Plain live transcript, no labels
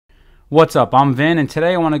What's up? I'm Vin, and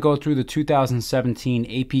today I want to go through the 2017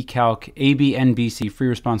 AP Calc AB NBC free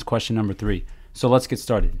response question number 3. So let's get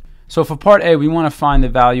started. So for part A, we want to find the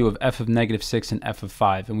value of f of negative 6 and f of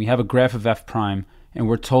 5, and we have a graph of f prime, and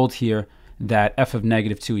we're told here that f of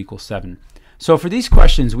negative 2 equals 7. So for these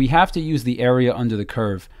questions, we have to use the area under the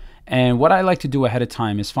curve, and what I like to do ahead of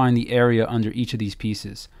time is find the area under each of these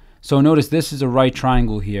pieces. So notice this is a right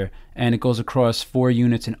triangle here, and it goes across 4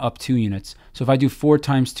 units and up 2 units. So if I do 4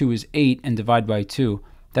 times 2 is 8 and divide by 2,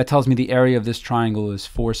 that tells me the area of this triangle is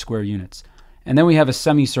 4 square units. And then we have a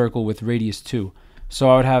semicircle with radius 2.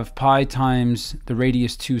 So I would have pi times the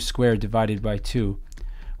radius 2 squared divided by 2,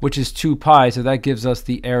 which is 2 pi, so that gives us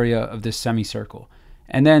the area of this semicircle.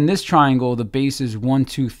 And then this triangle, the base is 1,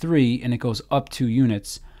 2, 3, and it goes up 2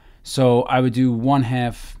 units. So I would do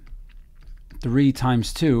 1/2 3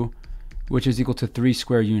 times 2, which is equal to 3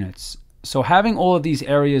 square units. So having all of these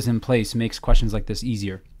areas in place makes questions like this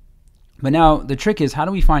easier. But now the trick is, how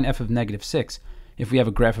do we find f of negative 6 if we have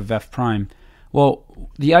a graph of f prime? Well,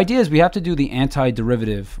 the idea is we have to do the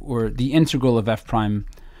antiderivative, or the integral of f prime,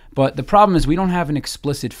 but the problem is we don't have an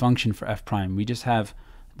explicit function for f prime. We just have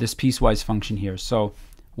this piecewise function here. So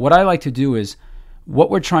what I like to do is,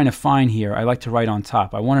 what we're trying to find here, I like to write on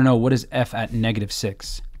top. I want to know what is f at negative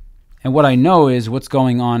 6. And what I know is what's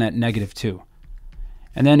going on at negative 2.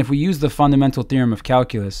 And then if we use the Fundamental Theorem of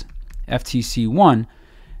Calculus, FTC1,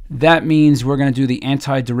 that means we're going to do the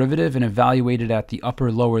antiderivative and evaluate it at the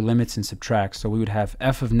upper lower limits and subtract. So we would have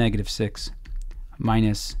f of negative 6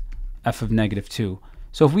 minus f of negative 2.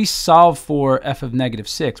 So if we solve for f of negative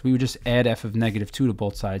 6, we would just add f of negative 2 to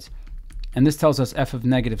both sides. And this tells us f of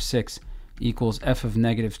negative 6 equals f of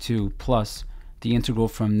negative 2 plus the integral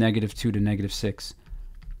from negative 2 to negative 6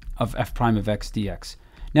 of f prime of x dx.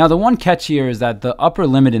 Now the one catch here is that the upper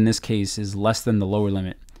limit in this case is less than the lower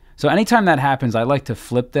limit. So anytime that happens, I like to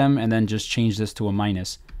flip them and then just change this to a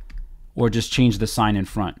minus, or just change the sign in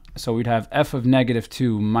front. So we'd have f of negative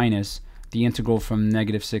 2 minus the integral from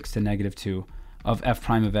negative 6 to negative 2 of f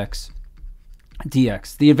prime of x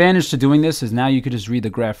dx. The advantage to doing this is now you could just read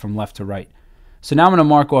the graph from left to right. So now I'm going to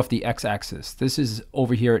mark off the x-axis. This is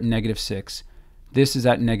over here at negative 6. This is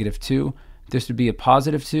at negative 2. This would be a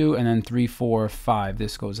positive 2, and then 3, 4, 5,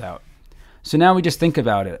 this goes out. So now we just think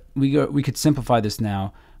about it. We could simplify this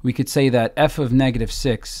now. We could say that f of negative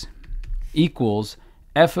 6 equals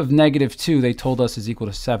f of negative 2, they told us, is equal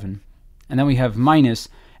to 7. And then we have minus,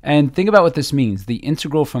 and think about what this means. The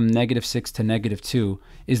integral from negative 6 to negative 2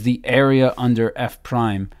 is the area under f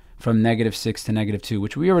prime from negative 6 to negative 2,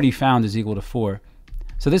 which we already found is equal to 4.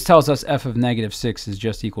 So this tells us f of negative 6 is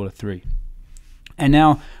just equal to 3. And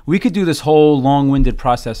now we could do this whole long-winded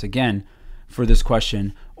process again for this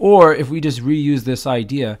question, or if we just reuse this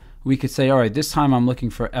idea, we could say, all right, this time I'm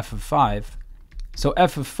looking for f of 5. So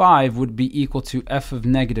f of 5 would be equal to f of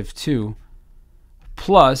negative 2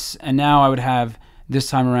 plus, and now I would have this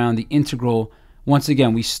time around the integral. Once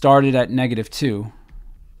again, we started at negative 2,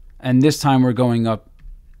 and this time we're going up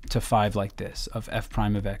to 5 like this, of f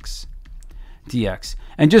prime of x dx.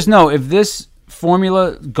 And just know, if this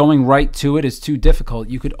formula going right to it is too difficult,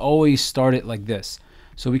 you could always start it like this.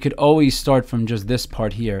 So we could always start from just this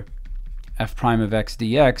part here, f prime of x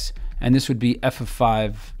dx, and this would be f of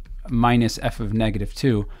 5 minus f of negative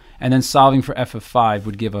 2, and then solving for f of 5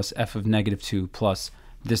 would give us f of negative 2 plus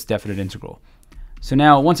this definite integral. So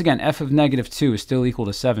now, once again, f of negative 2 is still equal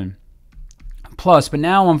to 7 plus, but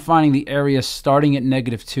now I'm finding the area starting at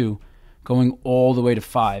negative 2 going all the way to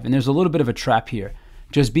 5, and there's a little bit of a trap here.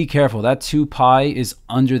 Just be careful, that 2 pi is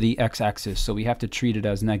under the x-axis, so we have to treat it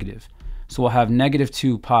as negative. So we'll have negative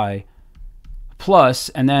 2 pi plus,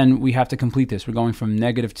 and then we have to complete this. We're going from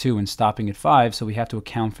negative 2 and stopping at 5, so we have to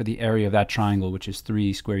account for the area of that triangle, which is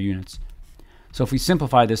 3 square units. So if we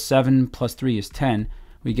simplify this, 7 plus 3 is 10.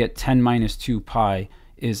 We get 10 minus 2 pi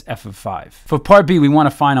is f of 5. For part B, we want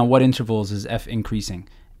to find on what intervals is f increasing.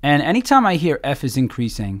 And anytime I hear f is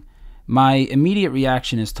increasing, my immediate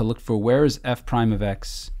reaction is to look for where is f prime of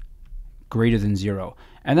x greater than 0.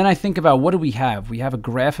 And then I think about, what do we have? We have a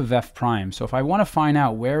graph of f prime. So if I want to find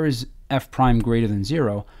out where is f prime greater than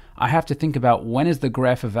 0, I have to think about, when is the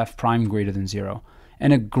graph of f prime greater than 0?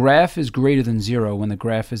 And a graph is greater than 0 when the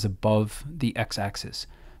graph is above the x-axis.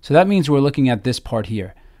 So that means we're looking at this part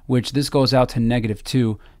here, which this goes out to negative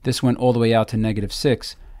 2. This went all the way out to negative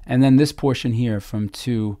 6. And then this portion here from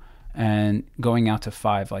 2 and going out to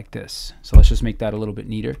 5 like this. So let's just make that a little bit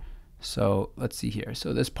neater. So let's see here.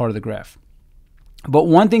 So this part of the graph. But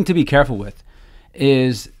one thing to be careful with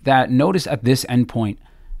is that, notice at this endpoint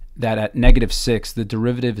that at negative 6 the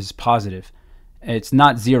derivative is positive, it's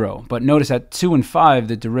not 0. But notice at 2 and 5,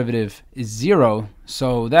 the derivative is 0.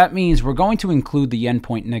 So that means we're going to include the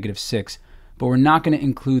endpoint -6, but we're not going to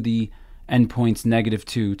include the endpoints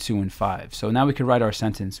 -2, 2, and 5. So now we could write our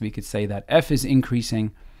sentence. We could say that f is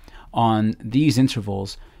increasing on these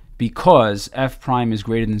intervals because f prime is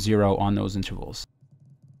greater than 0 on those intervals.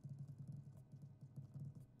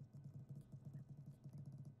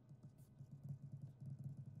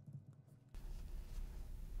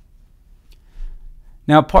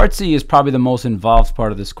 Now, part C is probably the most involved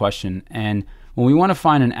part of this question, and when we want to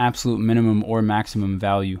find an absolute minimum or maximum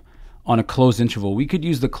value on a closed interval, we could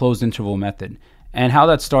use the closed interval method. And how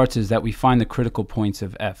that starts is that we find the critical points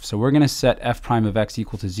of f. So we're going to set f prime of x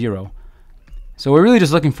equal to 0. So we're really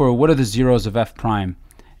just looking for what are the zeros of f prime.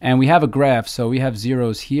 And we have a graph, so we have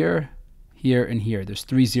zeros here, here, and here. There's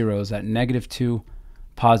 3 zeros at -2,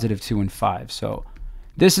 +2, and 5. So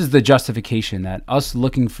this is the justification that us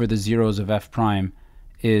looking for the zeros of f prime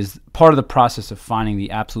is part of the process of finding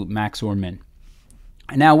the absolute max or min.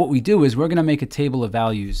 And now what we do is we're going to make a table of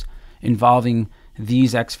values involving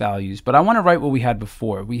these x values. But I want to write what we had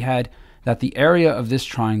before. We had that the area of this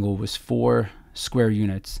triangle was 4 square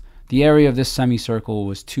units. The area of this semicircle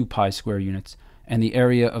was 2 pi square units. And the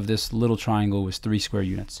area of this little triangle was 3 square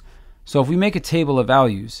units. So if we make a table of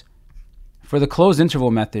values, for the closed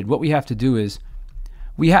interval method, what we have to do is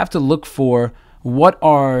we have to look for what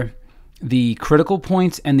are the critical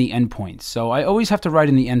points and the endpoints. So I always have to write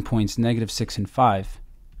in the endpoints -6 and 5.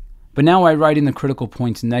 But now I write in the critical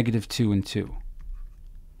points -2 and 2.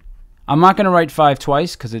 I'm not going to write 5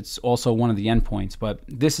 twice because it's also one of the endpoints, but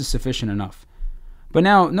this is sufficient enough. But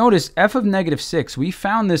now notice f of -6, we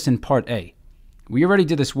found this in part A. We already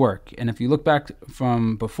did this work, and if you look back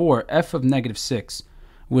from before, f of -6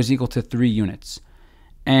 was equal to 3 units.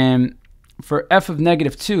 And for f of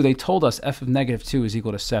 -2, they told us f of -2 is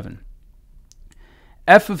equal to 7.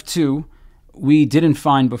 F of 2 we didn't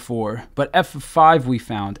find before, but f of 5 we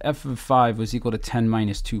found. F of 5 was equal to 10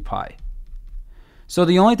 minus 2 pi. So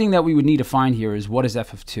the only thing that we would need to find here is what is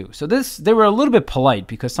f of 2. So they were a little bit polite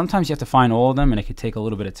because sometimes you have to find all of them and it could take a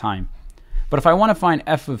little bit of time. But if I want to find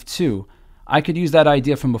f of 2, I could use that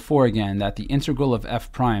idea from before again, that the integral of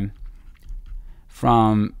f prime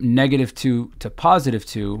from -2 to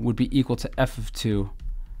 +2 would be equal to f of 2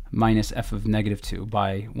 minus f of -2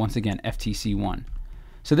 by, once again, ftc1.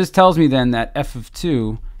 So this tells me then that f of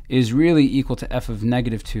 2 is really equal to f of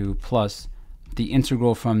 -2 plus the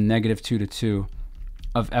integral from -2 to 2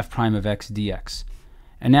 of f prime of x dx.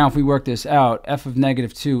 And now if we work this out, f of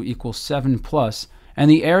 -2 equals 7 plus,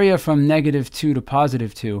 and the area from -2 to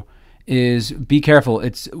 +2 is, be careful,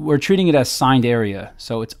 we're treating it as signed area.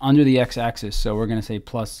 So it's under the x-axis, so we're going to say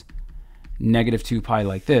plus -2 pi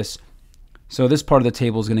like this. So this part of the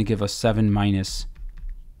table is going to give us 7 minus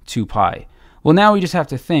 2 pi. Well, now we just have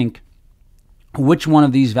to think which one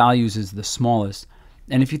of these values is the smallest.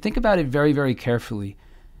 And if you think about it very, very carefully,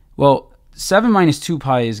 well, 7 minus 2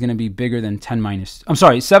 pi is going to be bigger than 7 minus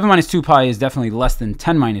 2 pi is definitely less than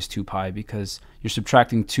 10 minus 2 pi because you're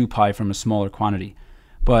subtracting 2 pi from a smaller quantity.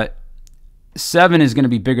 But 7 is going to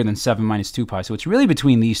be bigger than 7 minus 2 pi, so it's really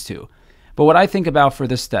between these two. But what I think about for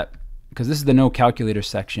this step, because this is the no calculator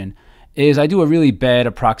section, is I do a really bad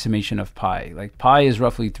approximation of pi. Like pi is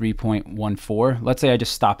roughly 3.14. Let's say I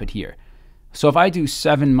just stop it here. So if I do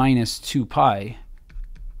 7 minus 2 pi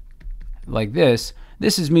like this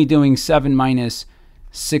is me doing 7 minus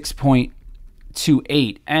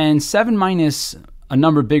 6.28. And 7 minus a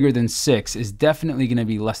number bigger than 6 is definitely going to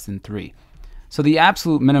be less than 3. So the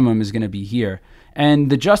absolute minimum is going to be here. And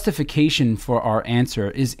the justification for our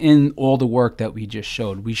answer is in all the work that we just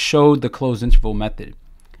showed. We showed the closed interval method.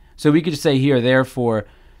 So we could just say here, therefore,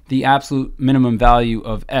 the absolute minimum value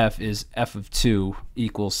of f is f of 2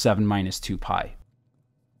 equals 7 minus 2 pi.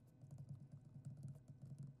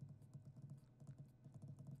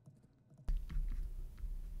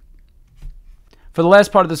 For the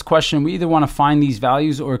last part of this question, we either want to find these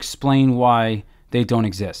values or explain why they don't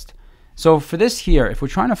exist. So for this here, if we're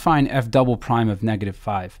trying to find f double prime of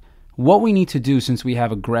 -5, what we need to do, since we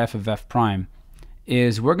have a graph of f prime,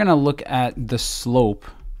 is we're going to look at the slope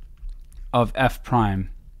of f prime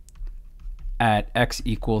at x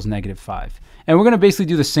equals -5. And we're going to basically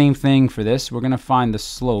do the same thing for this. We're going to find the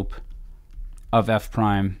slope of f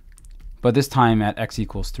prime, but this time at x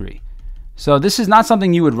equals 3. So this is not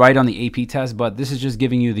something you would write on the AP test, but this is just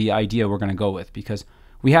giving you the idea we're going to go with, because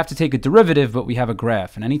we have to take a derivative, but we have a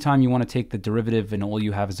graph. And anytime you want to take the derivative and all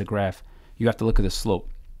you have is a graph, you have to look at the slope.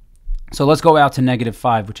 So let's go out to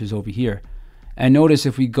 -5, which is over here. And notice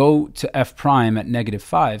if we go to f prime at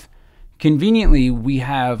 -5, conveniently we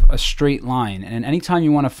have a straight line. And anytime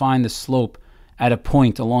you want to find the slope at a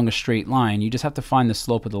point along a straight line. You just have to find the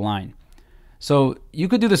slope of the line. So you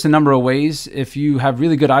could do this a number of ways. If you have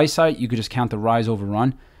really good eyesight, you could just count the rise over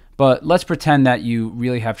run. But let's pretend that you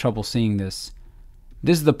really have trouble seeing this.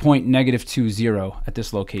 This is the point -2, 0 at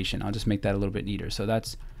this location. I'll just make that a little bit neater. So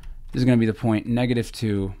this is going to be the point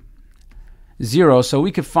 -2, 0. So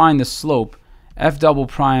we could find the slope, f double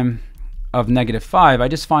prime of -5. I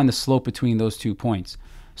just find the slope between those 2 points.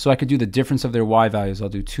 So I could do the difference of their y values. I'll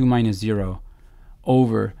do 2 minus 0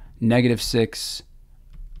 over -6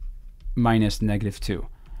 minus -2.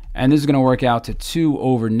 And this is going to work out to 2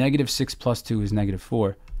 over -6 plus 2 is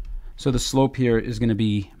 -4. So the slope here is going to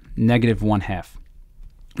be -1/2.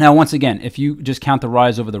 Now, once again, if you just count the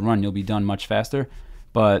rise over the run, you'll be done much faster.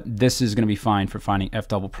 But this is going to be fine for finding f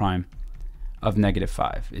double prime of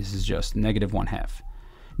 -5. This is just -1/2.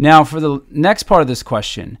 Now, for the next part of this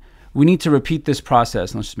question, we need to repeat this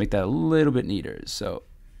process. Let's just make that a little bit neater. So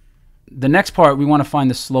the next part, we want to find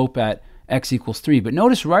the slope at x equals 3. But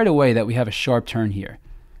notice right away that we have a sharp turn here.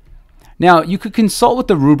 Now, you could consult with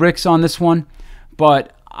the rubrics on this one,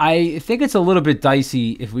 but I think it's a little bit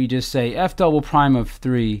dicey if we just say f double prime of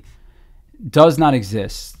 3 does not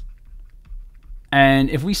exist. And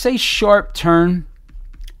if we say sharp turn,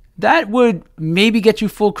 that would maybe get you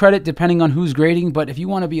full credit depending on who's grading, but if you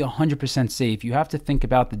want to be 100% safe, you have to think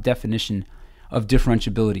about the definition of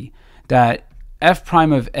differentiability, that f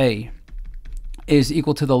prime of a is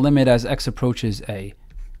equal to the limit as x approaches a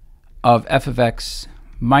of f of x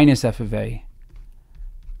minus f of a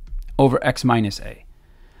over x minus a.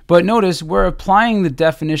 But notice we're applying the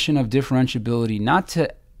definition of differentiability not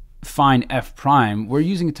to find f prime, we're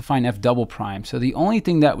using it to find f double prime. So the only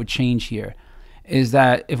thing that would change here is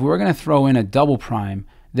that if we're going to throw in a double prime,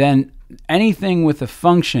 then anything with a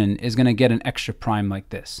function is going to get an extra prime like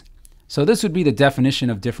this. So this would be the definition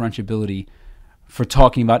of differentiability for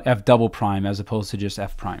talking about f double prime as opposed to just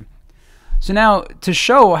f prime. So now to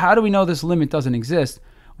show how do we know this limit doesn't exist,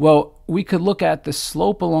 well, we could look at the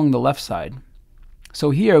slope along the left side. So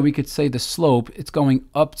here we could say the slope, it's going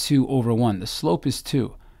up 2 over 1. The slope is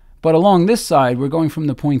 2. But along this side, we're going from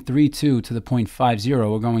the point 32 to the point 50.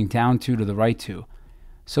 We're going down 2 to the right 2.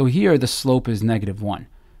 So here the slope is -1.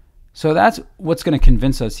 So that's what's going to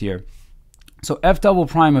convince us here. So f double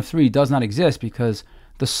prime of 3 does not exist because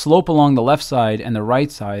the slope along the left side and the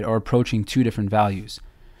right side are approaching 2 different values.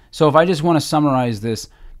 So if I just want to summarize this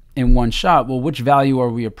in one shot, well, which value are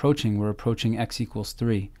we approaching? We're approaching x equals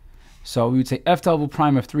 3. So we would say f double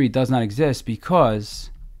prime of 3 does not exist because,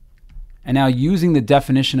 and now using the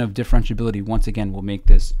definition of differentiability, once again, we'll make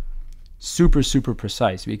this super, super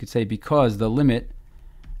precise. We could say because the limit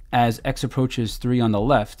as x approaches 3 on the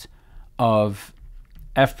left of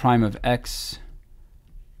f prime of x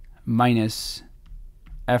minus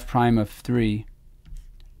f prime of 3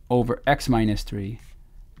 over x minus 3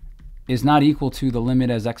 is not equal to the limit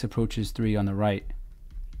as x approaches 3 on the right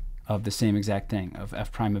of the same exact thing, of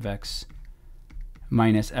f prime of x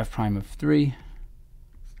minus f prime of 3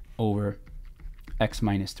 over x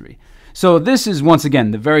minus 3. So this is, once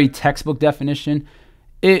again, the very textbook definition.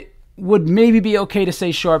 It would maybe be okay to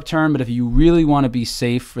say sharp turn, but if you really want to be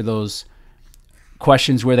safe for those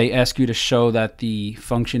questions where they ask you to show that the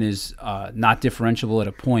function is not differentiable at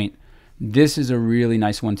a point, this is a really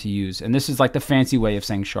nice one to use. And this is like the fancy way of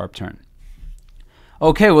saying sharp turn.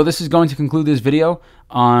 Okay, well, this is going to conclude this video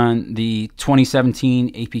on the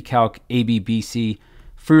 2017 AP Calc ABBC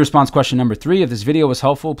free response question number 3. If this video was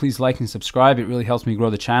helpful, please like and subscribe. It really helps me grow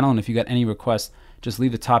the channel. And if you got any requests, just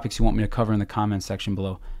leave the topics you want me to cover in the comments section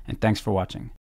below. And thanks for watching.